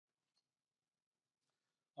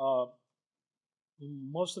Uh,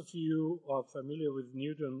 Most of you are familiar with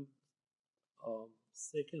Newton's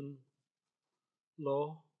second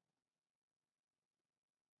law,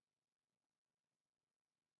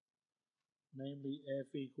 namely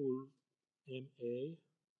F equals ma.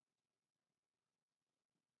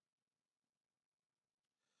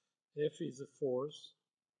 F is a force,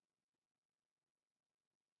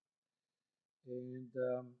 and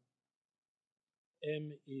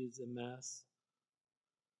m is a mass,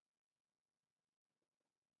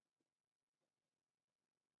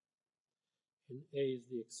 and a is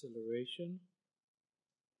the acceleration.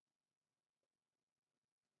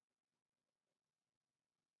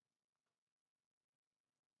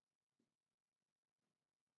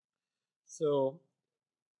 So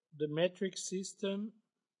the metric system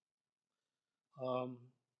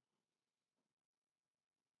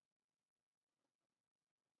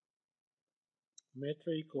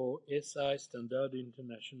metric or SI, Standard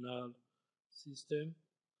International System,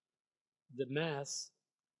 the mass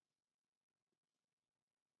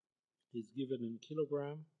is given in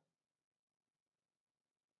kilogram.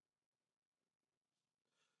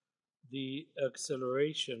 The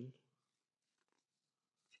acceleration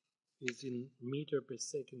is in meter per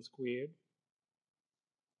second squared.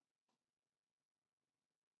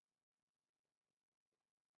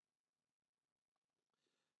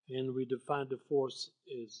 And we define the force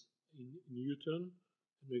as in Newton.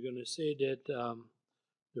 And we're going to say that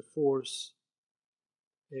the force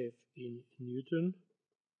F in Newton,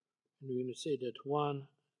 and we're going to say that 1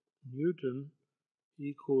 Newton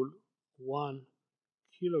equal 1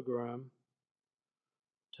 kilogram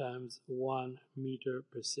times 1 meter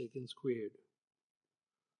per second squared.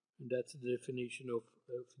 And that's the definition of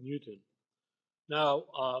Newton. Now,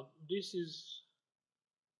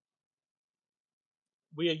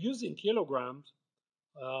 we are using kilograms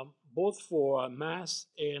both for mass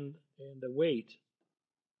and the weight.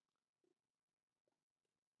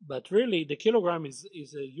 But really, the kilogram is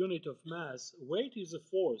a unit of mass. Weight is a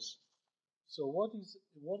force. So what is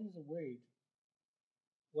a weight?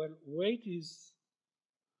 Well, weight is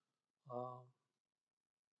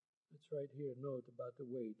let's write here a note about the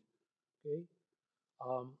weight. Okay,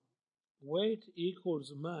 weight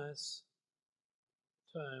equals mass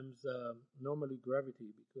times normally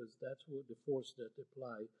gravity, because that's what the force that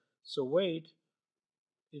apply. So weight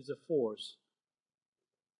is a force.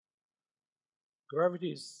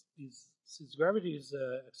 Gravity is since gravity is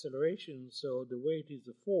acceleration, so the weight is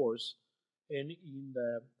a force, and in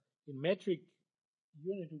metric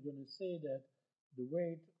unit we're going to say that the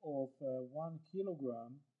weight of 1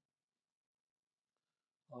 kilogram,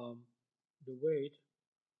 the weight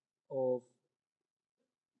of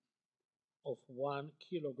 1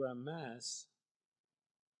 kilogram mass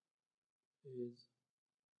is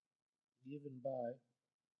given by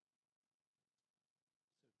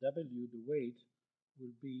W. The weight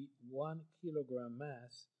will be 1 kilogram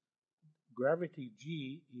mass. Gravity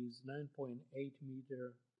G is 9.8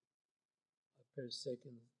 meter per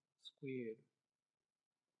second squared,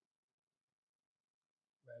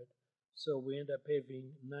 right? So we end up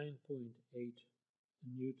having 9.8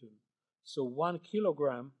 Newton. So 1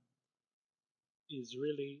 kilogram is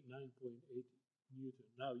really 9.8 Newton.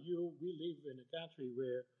 Now we live in a country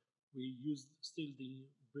where we use still the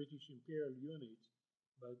British imperial unit,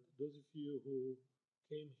 but those of you who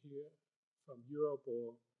came here from Europe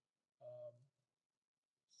or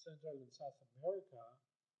Central and South America,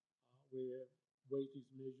 where weight is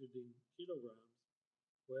measured in kilograms,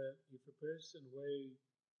 where if a person weighs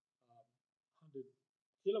 100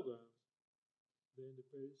 kilograms, then the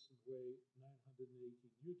person weighs 980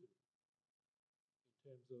 Newton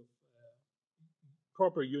in terms of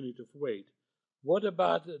proper unit of weight. What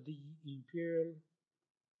about the imperial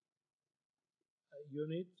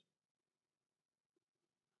unit?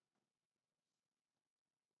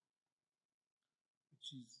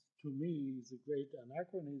 Which is, to me, is a great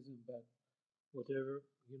anachronism, but whatever,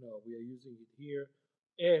 we are using it here.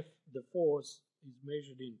 F, the force, is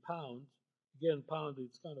measured in pounds. Again, pound,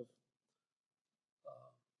 it's kind of,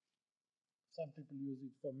 some people use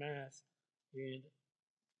it for mass, and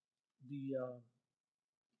the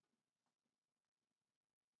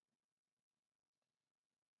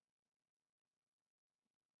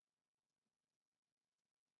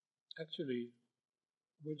actually,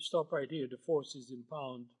 we'll stop right here. The force is in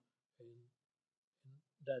pound, and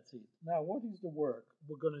that's it. Now, what is the work?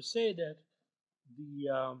 We're going to say that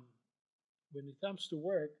when it comes to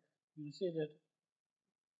work, we say that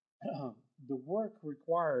the work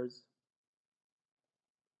requires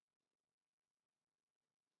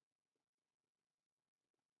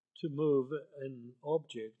to move an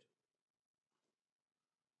object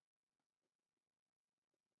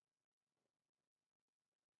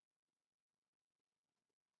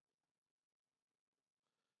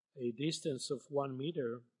a distance of 1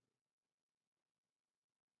 meter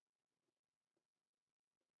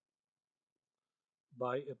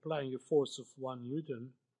by applying a force of 1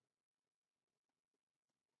 Newton,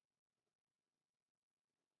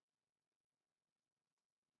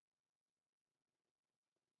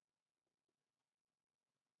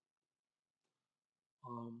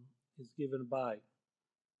 is given by.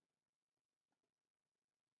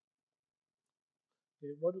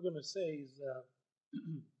 Okay, what we're going to say is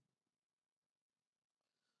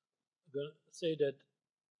we're going to say that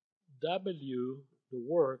W, the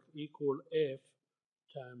work, equal F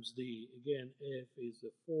times D. Again, F is the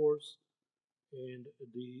force and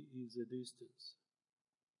D is the distance.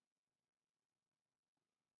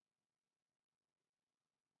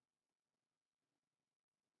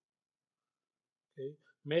 Okay,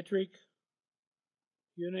 metric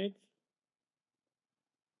unit.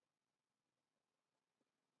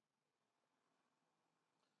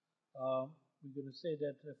 We're going to say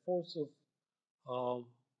that the force of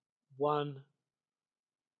 1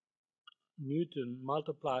 Newton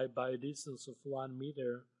multiplied by a distance of 1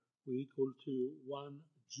 meter will equal to 1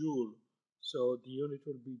 joule. So the unit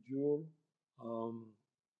will be joule.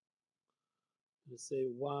 Let's say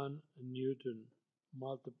 1 Newton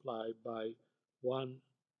multiplied by 1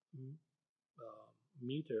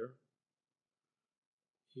 meter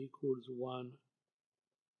equals 1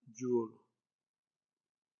 joule.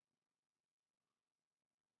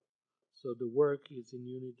 So the work is in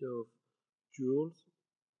unit of joules,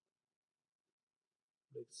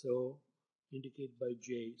 like so, indicated by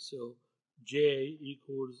J. So J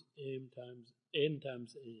equals M times N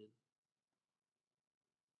times N.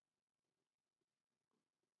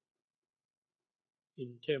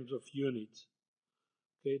 In terms of units.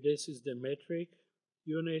 Okay, this is the metric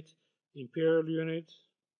unit, imperial unit.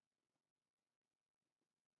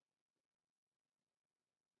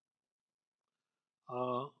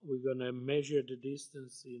 We're going to measure the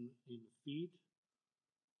distance in feet.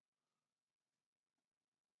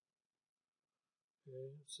 Okay,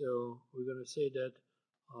 so we're going to say that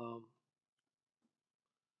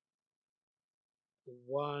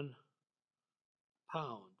 1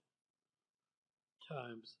 pound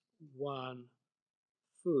times 1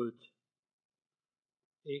 foot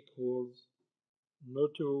equals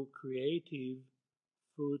NATO creative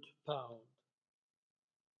foot pound.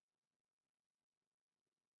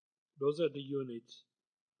 Those are the units.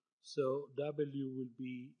 So W will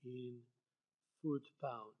be in foot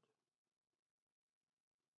pound.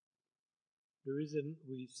 The reason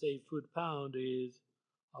we say foot pound is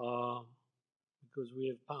because we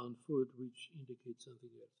have pound foot, which indicates something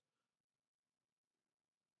else.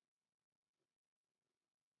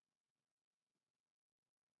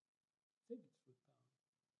 I think it's foot pound.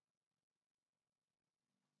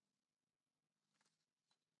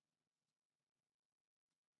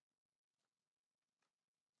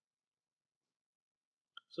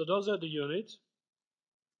 So those are the units.